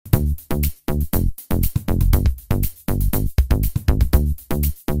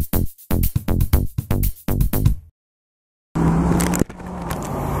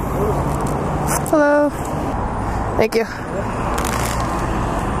Thank you.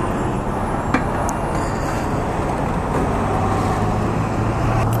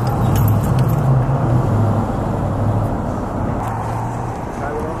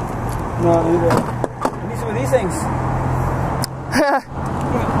 No, neither. I need some of these things.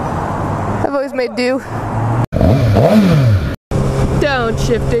 I've always made do.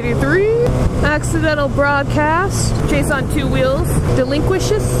 Downshift 83. Accidental broadcast. Chase on 2 wheels.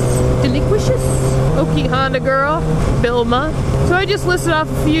 Delinquicious. Okie Honda girl. Bilma. So I just listed off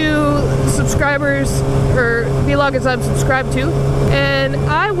a few subscribers or vloggers I'm subscribed to. And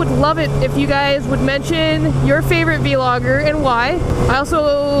I would love it if you guys would mention your favorite vlogger and why. I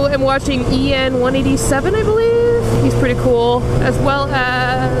also am watching EN187, I believe. He's pretty cool. As well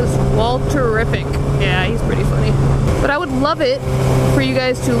as Walterific. Yeah, he's pretty funny. But I would love it for you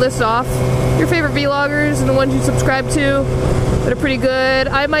guys to list off your favorite vloggers and the ones you subscribe to that are pretty good.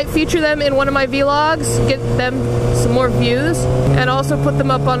 I might feature them in one of my vlogs, get them some more views, and also put them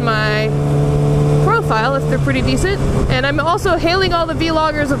up on my profile if they're pretty decent. And I'm also hailing all the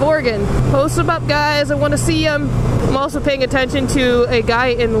vloggers of Oregon. Post them up, guys. I want to see them. I'm also paying attention to a guy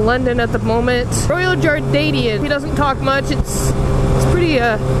in London at the moment, Royal Jordanian. He doesn't talk much. It's pretty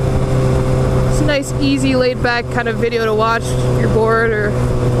it's a nice, easy, laid-back kind of video to watch if you're bored or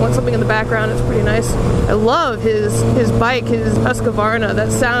want something in the background. It's pretty nice. I love his bike, his Husqvarna.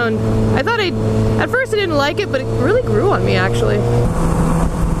 That sound. At first I didn't like it, but it really grew on me actually.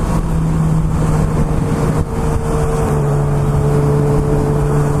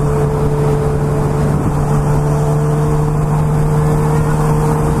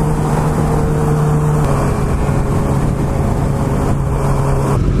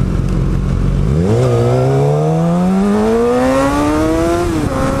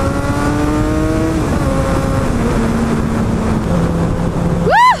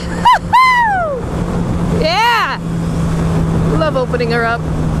 Opening her up,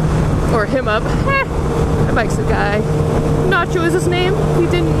 or him up. That bike's the guy. Nacho is his name, if you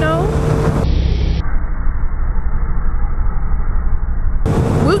didn't know.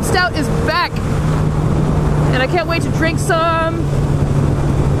 Woot Stout is back, and I can't wait to drink some.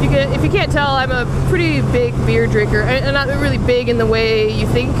 If you can't tell, I'm a pretty big beer drinker, and not really big in the way you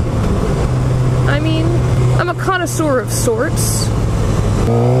think. I mean, I'm a connoisseur of sorts.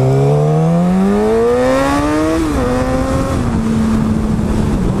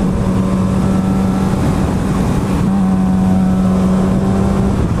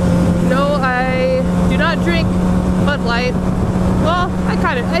 Well,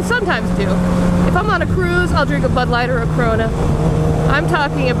 I sometimes do. If I'm on a cruise, I'll drink a Bud Light or a Corona. I'm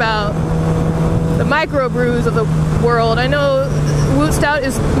talking about the microbrews of the world. I know Woot Stout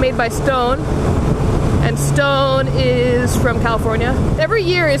is made by Stone, and Stone is from California. Every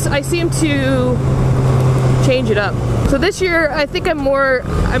year I seem to change it up. So this year, I think I'm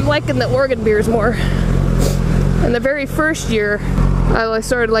liking the Oregon beers more. And the very first year, I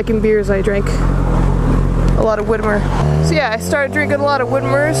started liking beers, I drank a lot of Widmer. So yeah, I started drinking a lot of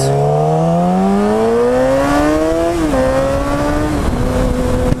Widmers.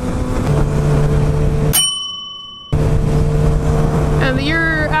 And the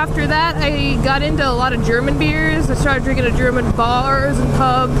year after that, I got into a lot of German beers. I started drinking at German bars and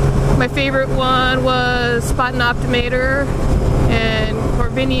pubs. My favorite one was Spaten Optimator and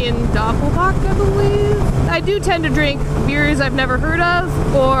Corvinian Doppelbock, I believe. I do tend to drink beers I've never heard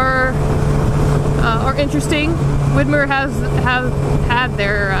of or interesting. Widmer have had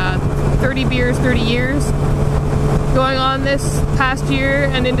their 30 beers, 30 years going on this past year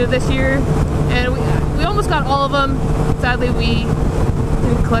and into this year, and we almost got all of them. Sadly, we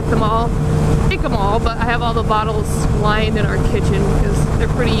didn't collect them all. Take them all, but I have all the bottles lined in our kitchen because they're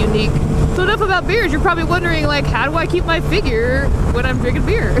pretty unique. So enough about beers. You're probably wondering, like, how do I keep my figure when I'm drinking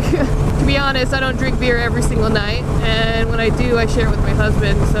beer? To be honest, I don't drink beer every single night, and when I do, I share it with my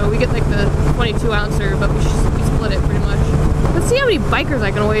husband. So we get like the 22 ouncer, but we split it pretty much. Let's see how many bikers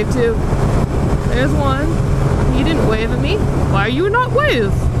I can wave to. There's one. He didn't wave at me. Why are you not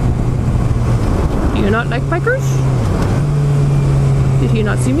wave? Do you not like bikers? Did he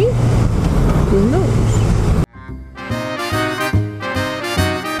not see me? Who knows?